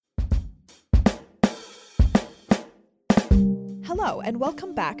Hello, and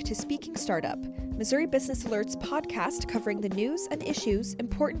welcome back to Speaking Startup, Missouri Business Alert's podcast covering the news and issues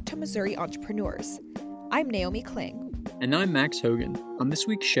important to Missouri entrepreneurs. I'm Naomi Kling. And I'm Max Hogan. On this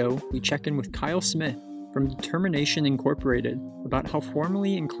week's show, we check in with Kyle Smith from Determination Incorporated about how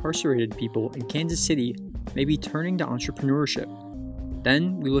formerly incarcerated people in Kansas City may be turning to entrepreneurship.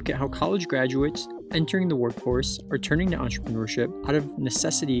 Then we look at how college graduates entering the workforce are turning to entrepreneurship out of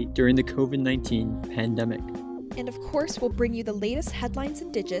necessity during the COVID-19 pandemic. And of course, we'll bring you the latest headlines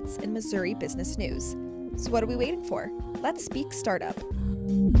and digits in Missouri business news. So what are we waiting for? Let's speak startup.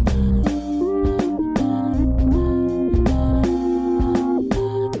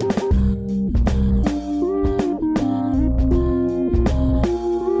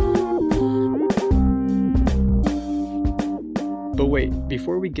 But wait,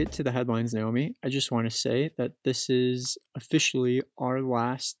 before we get to the headlines, Naomi, I just want to say that this is officially our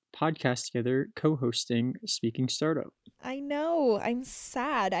last podcast together co-hosting Speaking Startup. I know, I'm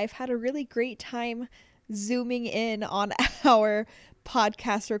sad. I've had a really great time zooming in on our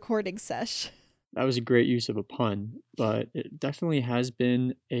podcast recording sesh. That was a great use of a pun, but it definitely has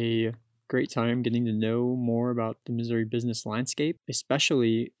been a great time getting to know more about the Missouri business landscape,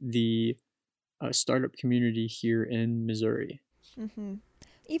 especially the startup community here in Missouri. Mm-hmm.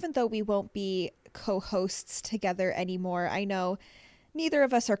 Even though we won't be co-hosts together anymore, I know neither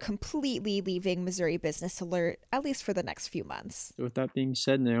of us are completely leaving Missouri Business Alert, at least for the next few months. So with that being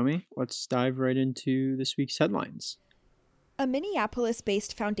said, Naomi, let's dive right into this week's headlines. A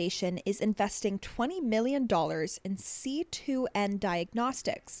Minneapolis-based foundation is investing $20 million in C2N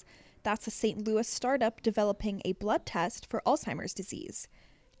Diagnostics. That's a St. Louis startup developing a blood test for Alzheimer's disease.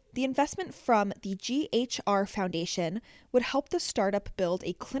 The investment from the GHR Foundation would help the startup build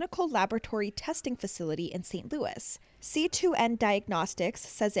a clinical laboratory testing facility in St. Louis. C2N Diagnostics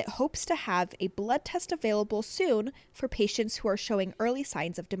says it hopes to have a blood test available soon for patients who are showing early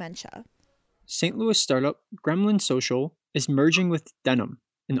signs of dementia. St. Louis startup Gremlin Social is merging with Denim,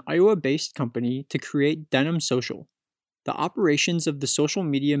 an Iowa-based company, to create Denim Social. The operations of the social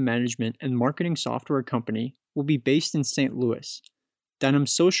media management and marketing software company will be based in St. Louis. Denim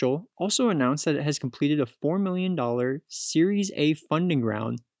Social also announced that it has completed a $4 million Series A funding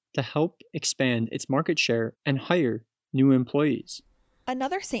round to help expand its market share and hire new employees.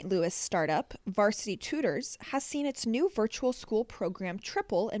 Another St. Louis startup, Varsity Tutors, has seen its new virtual school program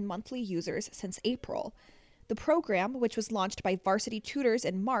triple in monthly users since April. The program, which was launched by Varsity Tutors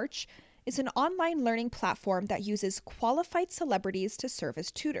in March, is an online learning platform that uses qualified celebrities to serve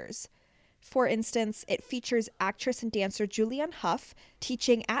as tutors. For instance, it features actress and dancer Julianne Hough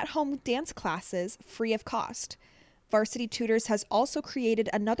teaching at-home dance classes free of cost. Varsity Tutors has also created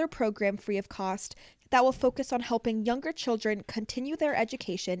another program free of cost that will focus on helping younger children continue their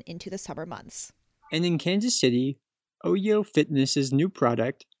education into the summer months. And in Kansas City, Oyo Fitness's new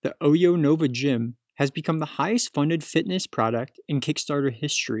product, the Oyo Nova Gym, has become the highest funded fitness product in Kickstarter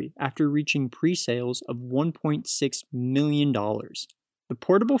history after reaching pre-sales of $1.6 million. The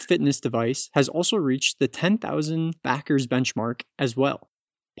portable fitness device has also reached the 10,000 backers benchmark as well.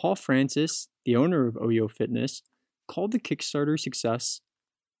 Paul Francis, the owner of Oyo Fitness, called the Kickstarter success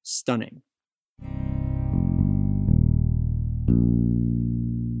stunning.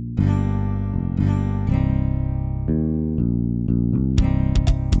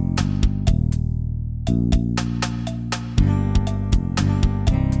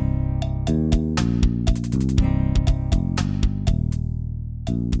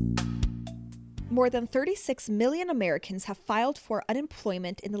 More than 36 million Americans have filed for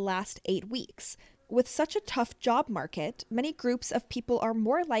unemployment in the last 8 weeks. With such a tough job market, many groups of people are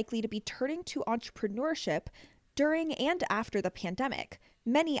more likely to be turning to entrepreneurship during and after the pandemic,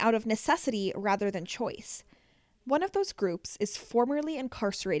 many out of necessity rather than choice. One of those groups is formerly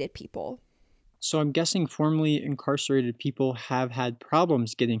incarcerated people. So I'm guessing formerly incarcerated people have had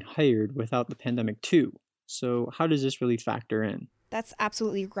problems getting hired without the pandemic too. So how does this really factor in? That's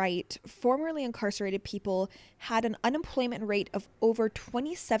absolutely right. Formerly incarcerated people had an unemployment rate of over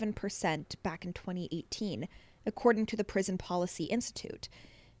 27% back in 2018, according to the Prison Policy Institute.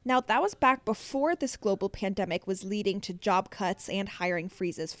 Now, that was back before this global pandemic was leading to job cuts and hiring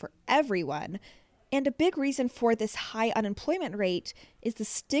freezes for everyone. And a big reason for this high unemployment rate is the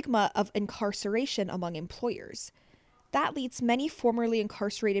stigma of incarceration among employers. That leads many formerly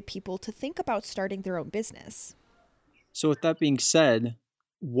incarcerated people to think about starting their own business. So with that being said,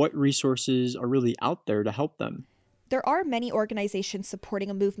 what resources are really out there to help them? There are many organizations supporting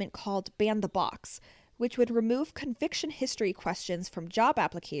a movement called Ban the Box, which would remove conviction history questions from job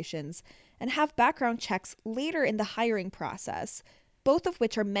applications and have background checks later in the hiring process, both of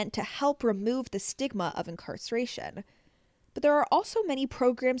which are meant to help remove the stigma of incarceration. But there are also many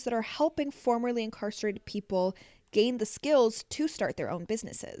programs that are helping formerly incarcerated people gain the skills to start their own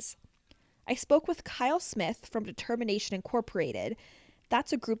businesses. I spoke with Kyle Smith from Determination Incorporated.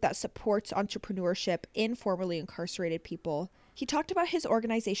 That's a group that supports entrepreneurship in formerly incarcerated people. He talked about his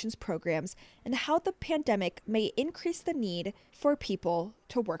organization's programs and how the pandemic may increase the need for people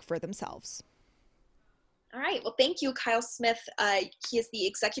to work for themselves. All right. Well, thank you, Kyle Smith. He is the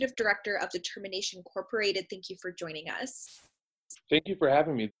executive director of Determination Incorporated. Thank you for joining us. Thank you for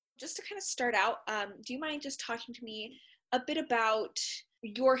having me. Just to kind of start out, do you mind just talking to me a bit about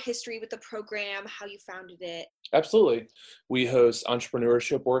your history with the program, how you founded it? Absolutely. We host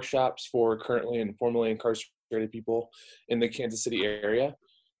entrepreneurship workshops for currently and formerly incarcerated people in the Kansas City area.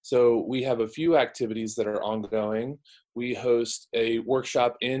 So we have a few activities that are ongoing. We host a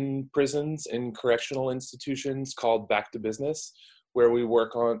workshop in prisons and correctional institutions called Back to Business, where we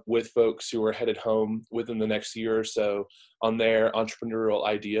work with folks who are headed home within the next year or so on their entrepreneurial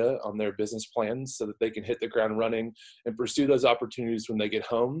idea, on their business plans, so that they can hit the ground running and pursue those opportunities when they get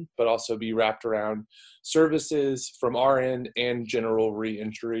home, but also be wrapped around services from our end and general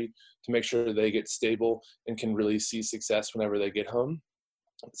reentry to make sure they get stable and can really see success whenever they get home.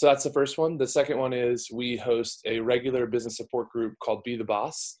 So that's the first one. The second one is we host a regular business support group called Be the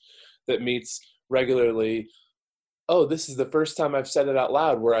Boss that meets regularly. Oh, this is the first time I've said it out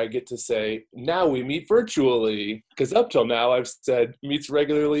loud where I get to say, now we meet virtually, because up till now I've said meets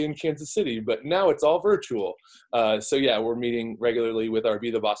regularly in Kansas City, but now it's all virtual. So yeah, we're meeting regularly with our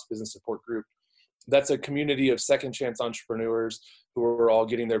Be the Boss business support group. That's a community of second chance entrepreneurs who are all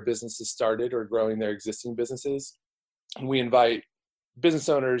getting their businesses started or growing their existing businesses. And we invite business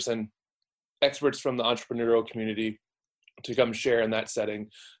owners and experts from the entrepreneurial community to come share in that setting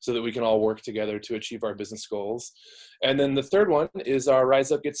so that we can all work together to achieve our business goals. And then the third one is our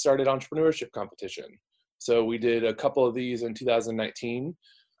Rise Up Get Started entrepreneurship competition. So we did a couple of these in 2019.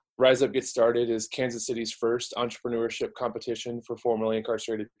 Rise Up Get Started is Kansas City's first entrepreneurship competition for formerly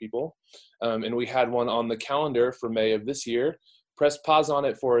incarcerated people. And we had one on the calendar for May of this year. Press pause on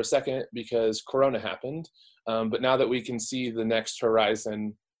it for a second because Corona happened. But now that we can see the next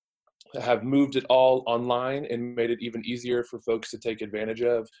horizon, have moved it all online and made it even easier for folks to take advantage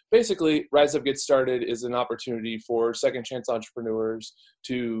of. Basically, Rise Up Get Started is an opportunity for second chance entrepreneurs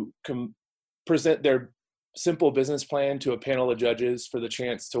to present their simple business plan to a panel of judges for the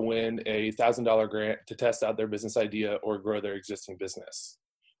chance to win a $1,000 grant to test out their business idea or grow their existing business.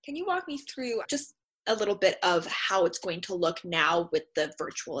 Can you walk me through just a little bit of how it's going to look now with the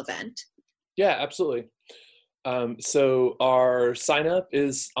virtual event? Yeah, absolutely. So our sign up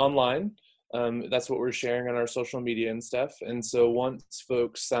is online. That's what we're sharing on our social media and stuff. And so once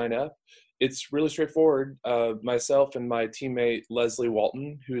folks sign up, it's really straightforward. Myself and my teammate, Leslie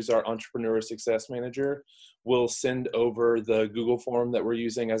Walton, who's our Entrepreneur Success Manager, will send over the Google form that we're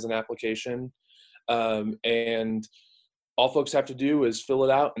using as an application. And all folks have to do is fill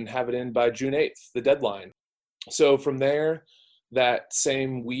it out and have it in by June 8th, the deadline. So from there, that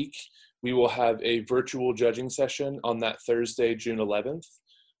same week, we will have a virtual judging session on that Thursday, June 11th.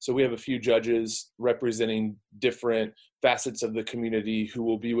 So we have a few judges representing different facets of the community who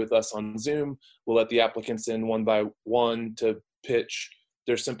will be with us on Zoom. We'll let the applicants in one by one to pitch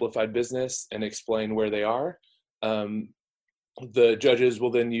their simplified business and explain where they are. The judges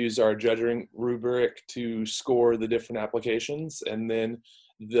will then use our judging rubric to score the different applications. And then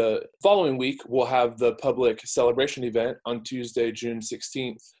the following week, we'll have the public celebration event on Tuesday, June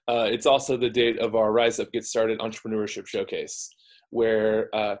 16th. It's also the date of our Rise Up Get Started Entrepreneurship Showcase, where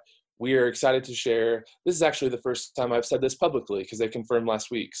we are excited to share. This is actually the first time I've said this publicly because they confirmed last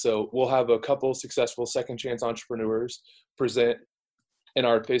week. So we'll have a couple successful second chance entrepreneurs present in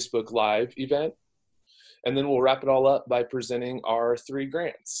our Facebook Live event. And then we'll wrap it all up by presenting our 3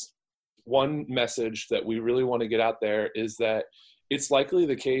 grants. One message that we really want to get out there is that it's likely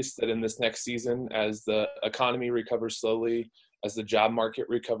the case that in this next season, as the economy recovers slowly, as the job market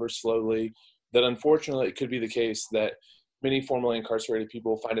recovers slowly, that unfortunately it could be the case that many formerly incarcerated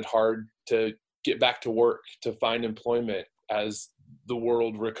people find it hard to get back to work, to find employment as the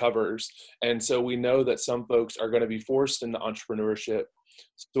world recovers. And so we know that some folks are going to be forced into entrepreneurship.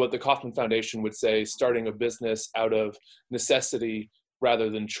 So what the Kauffman Foundation would say, starting a business out of necessity rather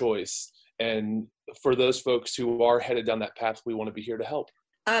than choice. And for those folks who are headed down that path, we want to be here to help.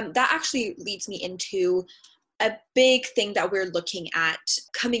 That actually leads me into a big thing that we're looking at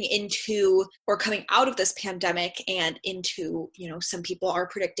coming into or coming out of this pandemic and into, some people are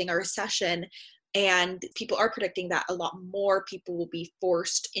predicting a recession, and people are predicting that a lot more people will be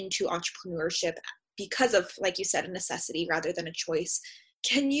forced into entrepreneurship because of, like you said, a necessity rather than a choice.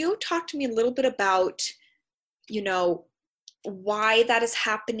 Can you talk to me a little bit about, why that is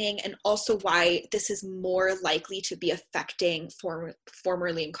happening and also why this is more likely to be affecting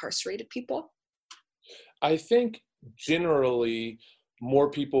formerly incarcerated people? I think generally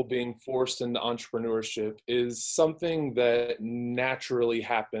more people being forced into entrepreneurship is something that naturally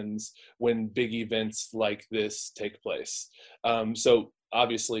happens when big events like this take place. So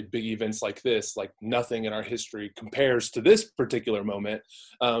obviously big events like this, like nothing in our history compares to this particular moment.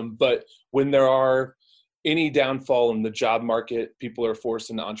 But when there are any downfall in the job market, people are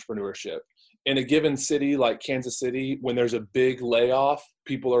forced into entrepreneurship. In a given city like Kansas City, when there's a big layoff,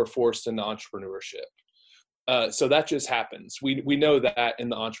 people are forced into entrepreneurship. So that just happens. We know that in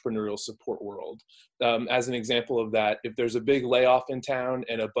the entrepreneurial support world. As an example of that, if there's a big layoff in town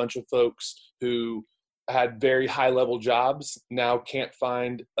and a bunch of folks who had very high level jobs now can't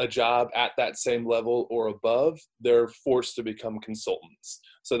find a job at that same level or above, they're forced to become consultants.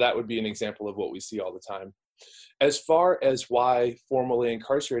 So that would be an example of what we see all the time. As far as why formerly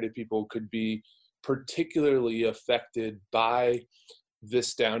incarcerated people could be particularly affected by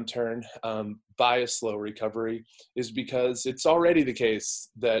this downturn, by a slow recovery, is because it's already the case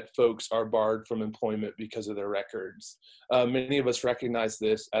that folks are barred from employment because of their records. Many of us recognize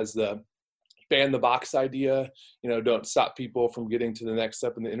this as the ban the box idea, don't stop people from getting to the next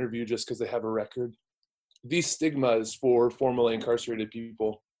step in the interview just because they have a record. These stigmas for formerly incarcerated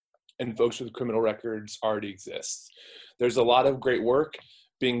people and folks with criminal records already exist. There's a lot of great work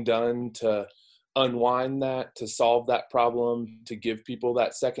being done to unwind that, to solve that problem, to give people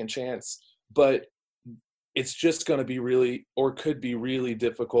that second chance. But it's just going to be really, or could be really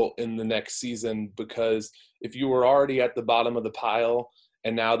difficult in the next season, because if you were already at the bottom of the pile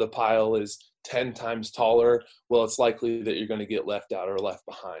and now the pile is 10 times taller, well, it's likely that you're going to get left out or left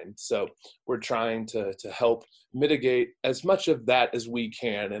behind. So we're trying to help mitigate as much of that as we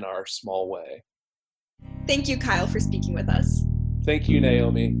can in our small way. Thank you, Kyle, for speaking with us. Thank you,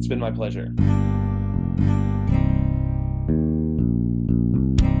 Naomi. It's been my pleasure.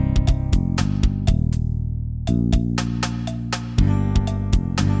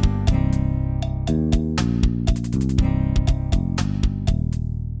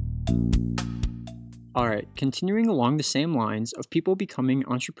 All right, continuing along the same lines of people becoming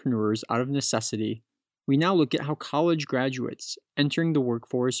entrepreneurs out of necessity, we now look at how college graduates entering the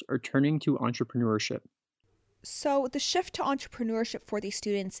workforce are turning to entrepreneurship. So the shift to entrepreneurship for these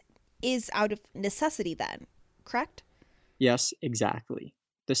students is out of necessity then, correct? Yes, exactly.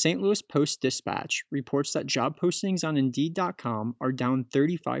 The St. Louis Post-Dispatch reports that job postings on Indeed.com are down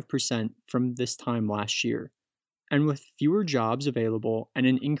 35% from this time last year. And with fewer jobs available and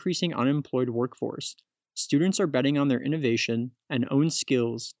an increasing unemployed workforce, students are betting on their innovation and own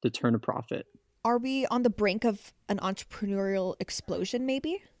skills to turn a profit. Are we on the brink of an entrepreneurial explosion,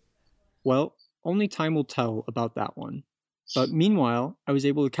 maybe? Well, only time will tell about that one. But meanwhile, I was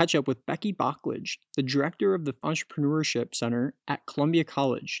able to catch up with Becky Bachledge, the director of the Entrepreneurship Center at Columbia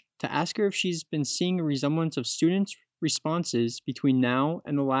College, to ask her if she's been seeing a resemblance of students' responses between now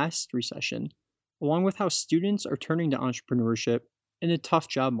and the last recession, along with how students are turning to entrepreneurship in a tough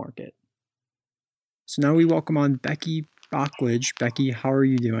job market. So now we welcome on Becky Bachledge. Becky, how are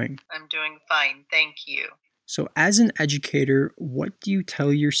you doing? I'm doing fine, thank you. So as an educator, what do you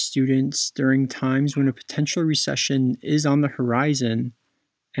tell your students during times when a potential recession is on the horizon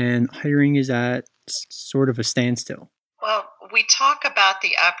and hiring is at sort of a standstill? Well, we talk about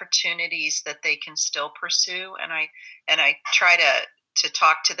the opportunities that they can still pursue, and I try to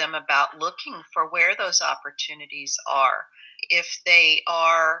talk to them about looking for where those opportunities are. If they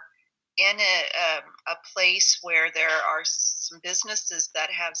are in a place where there are some businesses that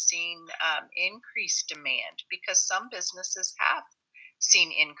have seen increased demand, because some businesses have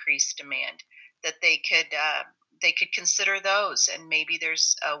seen increased demand, that they could consider those, and maybe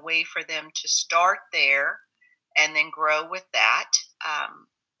there's a way for them to start there and then grow with that,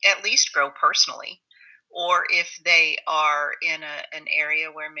 at least grow personally. Or if they are in an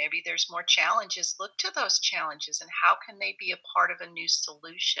area where maybe there's more challenges, look to those challenges and how can they be a part of a new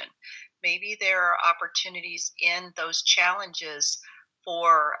solution. Maybe there are opportunities in those challenges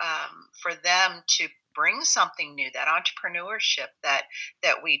for them to bring something new, that entrepreneurship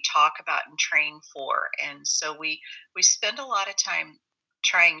that we talk about and train for. And so we spend a lot of time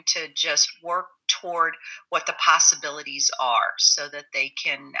trying to just work toward what the possibilities are so that they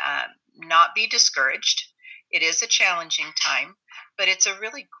can not be discouraged. It is a challenging time, but it's a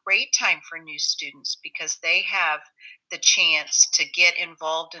really great time for new students because they have the chance to get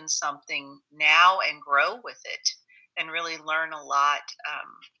involved in something now and grow with it and really learn a lot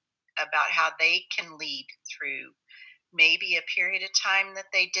about how they can lead through maybe a period of time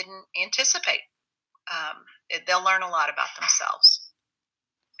that they didn't anticipate. they'll learn a lot about themselves.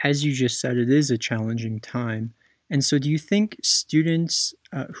 As you just said, it is a challenging time. And so do you think students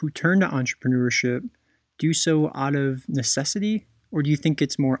who turn to entrepreneurship do so out of necessity, or do you think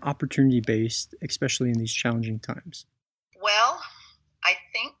it's more opportunity-based, especially in these challenging times? Well, I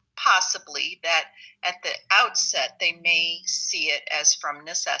think possibly that at the outset they may see it as from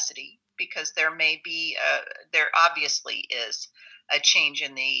necessity, because there obviously is a change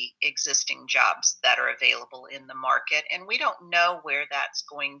in the existing jobs that are available in the market, and we don't know where that's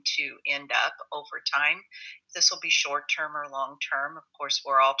going to end up over time. If this will be short term or long term, of course,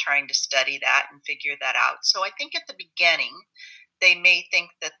 we're all trying to study that and figure that out. So I think at the beginning they may think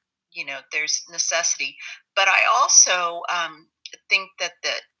that there's necessity, but I also think that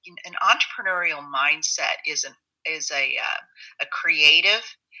an entrepreneurial mindset is a creative,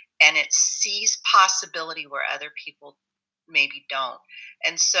 and it sees possibility where other people maybe don't.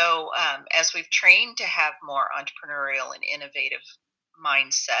 And so as we've trained to have more entrepreneurial and innovative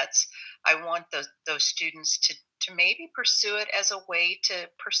mindsets, I want those students to maybe pursue it as a way to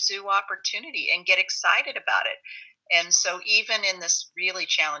pursue opportunity and get excited about it. And so even in this really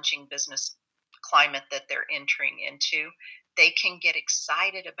challenging business climate that they're entering into, they can get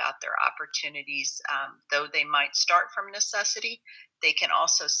excited about their opportunities. Though they might start from necessity, they can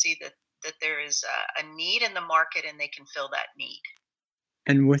also see that there is a need in the market, and they can fill that need.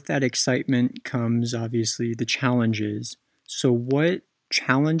 And with that excitement comes obviously the challenges. So what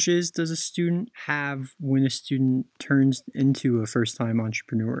challenges does a student have when a student turns into a first-time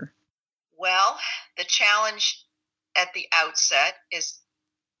entrepreneur? Well, the challenge at the outset is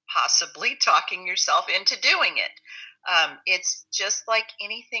possibly talking yourself into doing it. It's just like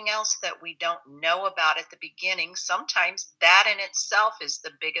anything else that we don't know about at the beginning. Sometimes that in itself is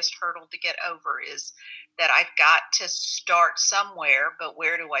the biggest hurdle to get over, is that I've got to start somewhere, but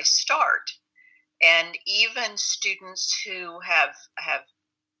where do I start? And even students who have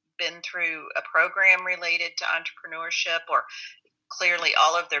been through a program related to entrepreneurship, or clearly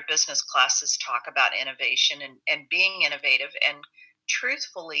all of their business classes talk about innovation and being innovative. And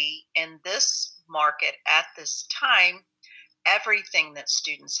truthfully, in this market at this time, everything that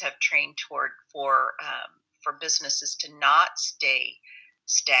students have trained toward for businesses to not stay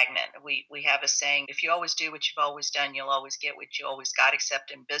stagnant. We have a saying: if you always do what you've always done, you'll always get what you always got,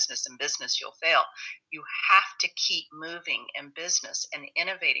 except in business you'll fail. You have to keep moving in business and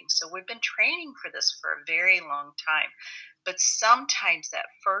innovating. So we've been training for this for a very long time. But sometimes that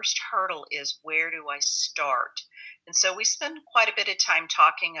first hurdle is, where do I start? And so we spend quite a bit of time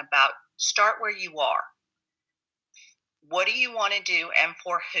talking about start where you are. What do you want to do and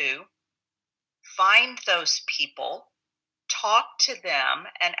for who? Find those people, talk to them,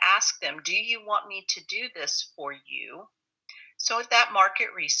 and ask them, do you want me to do this for you? So that market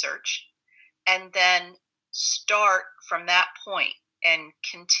research, and then start from that point and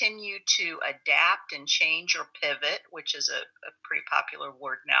continue to adapt and change or pivot, which is a pretty popular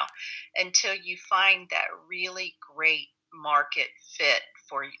word now, until you find that really great market fit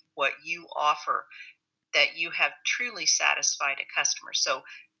for what you offer, that you have truly satisfied a customer. So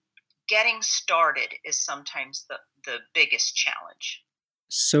getting started is sometimes the biggest challenge.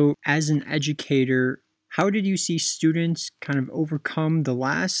 So as an educator, how did you see students kind of overcome the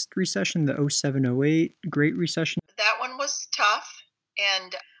last recession, the 07-08 Great Recession? That one was tough.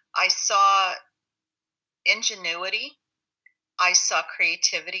 And I saw ingenuity, I saw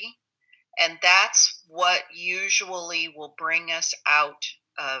creativity, and that's what usually will bring us out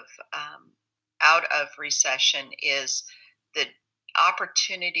of recession, is the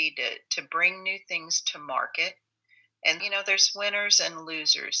opportunity to bring new things to market. And there's winners and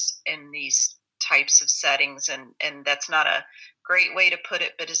losers in these types of settings, and that's not a great way to put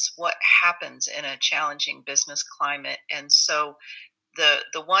it, but it's what happens in a challenging business climate. And so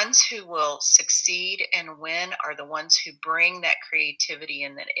the ones who will succeed and win are the ones who bring that creativity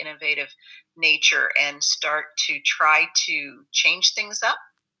and that innovative nature and start to try to change things up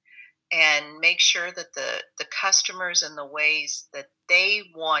and make sure that the customers and the ways that they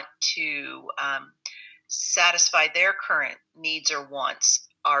want to satisfy their current needs or wants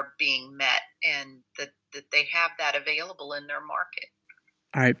are being met, and that they have that available in their market.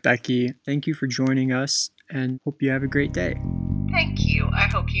 All right, Becky, thank you for joining us, and hope you have a great day. Thank you. I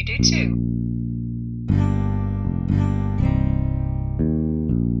hope you do too.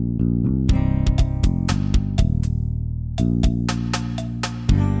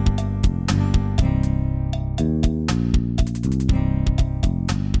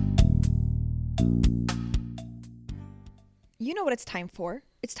 You know what it's time for.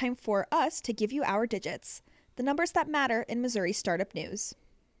 It's time for us to give you our digits, the numbers that matter in Missouri startup news.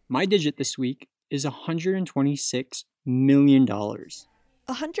 My digit this week is $126 million.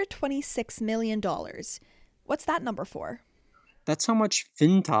 $126 million. What's that number for? That's how much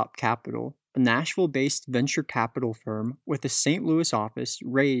FinTop Capital, a Nashville-based venture capital firm with a St. Louis office,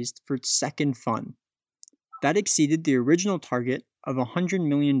 raised for its second fund. That exceeded the original target of $100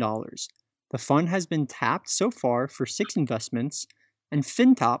 million. The fund has been tapped so far for 6 investments, and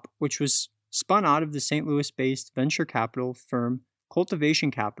FinTop, which was spun out of the St. Louis-based venture capital firm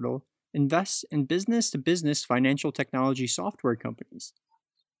Cultivation Capital, invests in business-to-business financial technology software companies.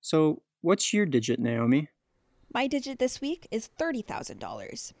 So, what's your digit, Naomi? My digit this week is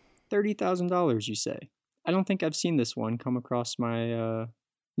 $30,000. $30,000, you say? I don't think I've seen this one come across my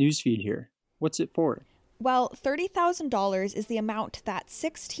newsfeed here. What's it for? Well, $30,000 is the amount that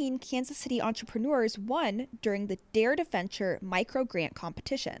 16 Kansas City entrepreneurs won during the Dare to Venture micro grant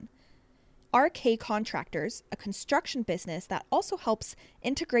competition. RK Contractors, a construction business that also helps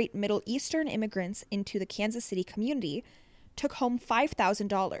integrate Middle Eastern immigrants into the Kansas City community, took home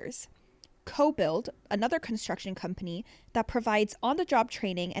 $5,000. CoBuild, another construction company that provides on-the-job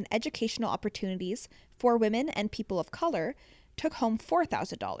training and educational opportunities for women and people of color, took home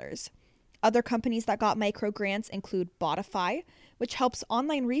 $4,000. Other companies that got micro grants include Botify, which helps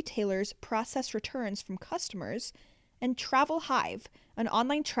online retailers process returns from customers, and Travel Hive, an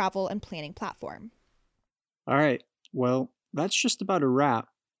online travel and planning platform. All right, well, that's just about a wrap.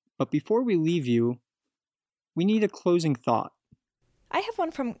 But before we leave you, we need a closing thought. I have one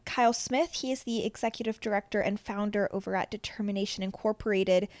from Kyle Smith. He is the executive director and founder over at Determination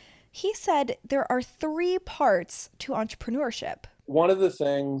Incorporated. He said there are 3 parts to entrepreneurship. One of the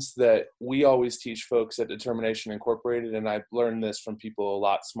things that we always teach folks at Determination Incorporated, and I've learned this from people a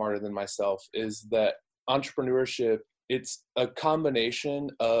lot smarter than myself, is that entrepreneurship, it's a combination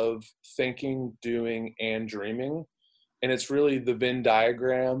of thinking, doing, and dreaming. And it's really the Venn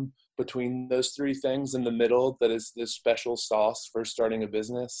diagram between those 3 things in the middle that is this special sauce for starting a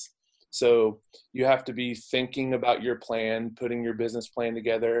business. So you have to be thinking about your plan, putting your business plan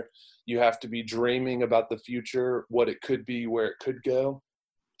together. You have to be dreaming about the future, what it could be, where it could go.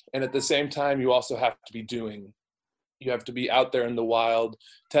 And at the same time, you also have to be doing. You have to be out there in the wild,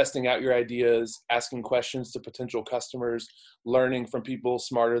 testing out your ideas, asking questions to potential customers, learning from people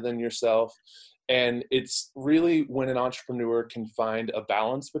smarter than yourself. And it's really when an entrepreneur can find a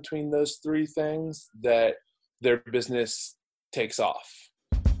balance between those 3 things that their business takes off.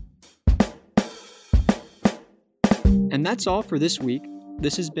 And that's all for this week.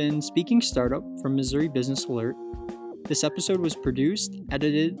 This has been Speaking Startup from Missouri Business Alert. This episode was produced,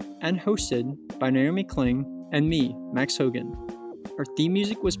 edited, and hosted by Naomi Kling and me, Max Hogan. Our theme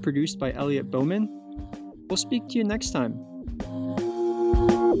music was produced by Elliot Bowman. We'll speak to you next time.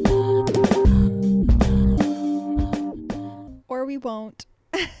 Or we won't.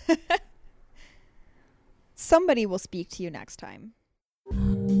 Somebody will speak to you next time.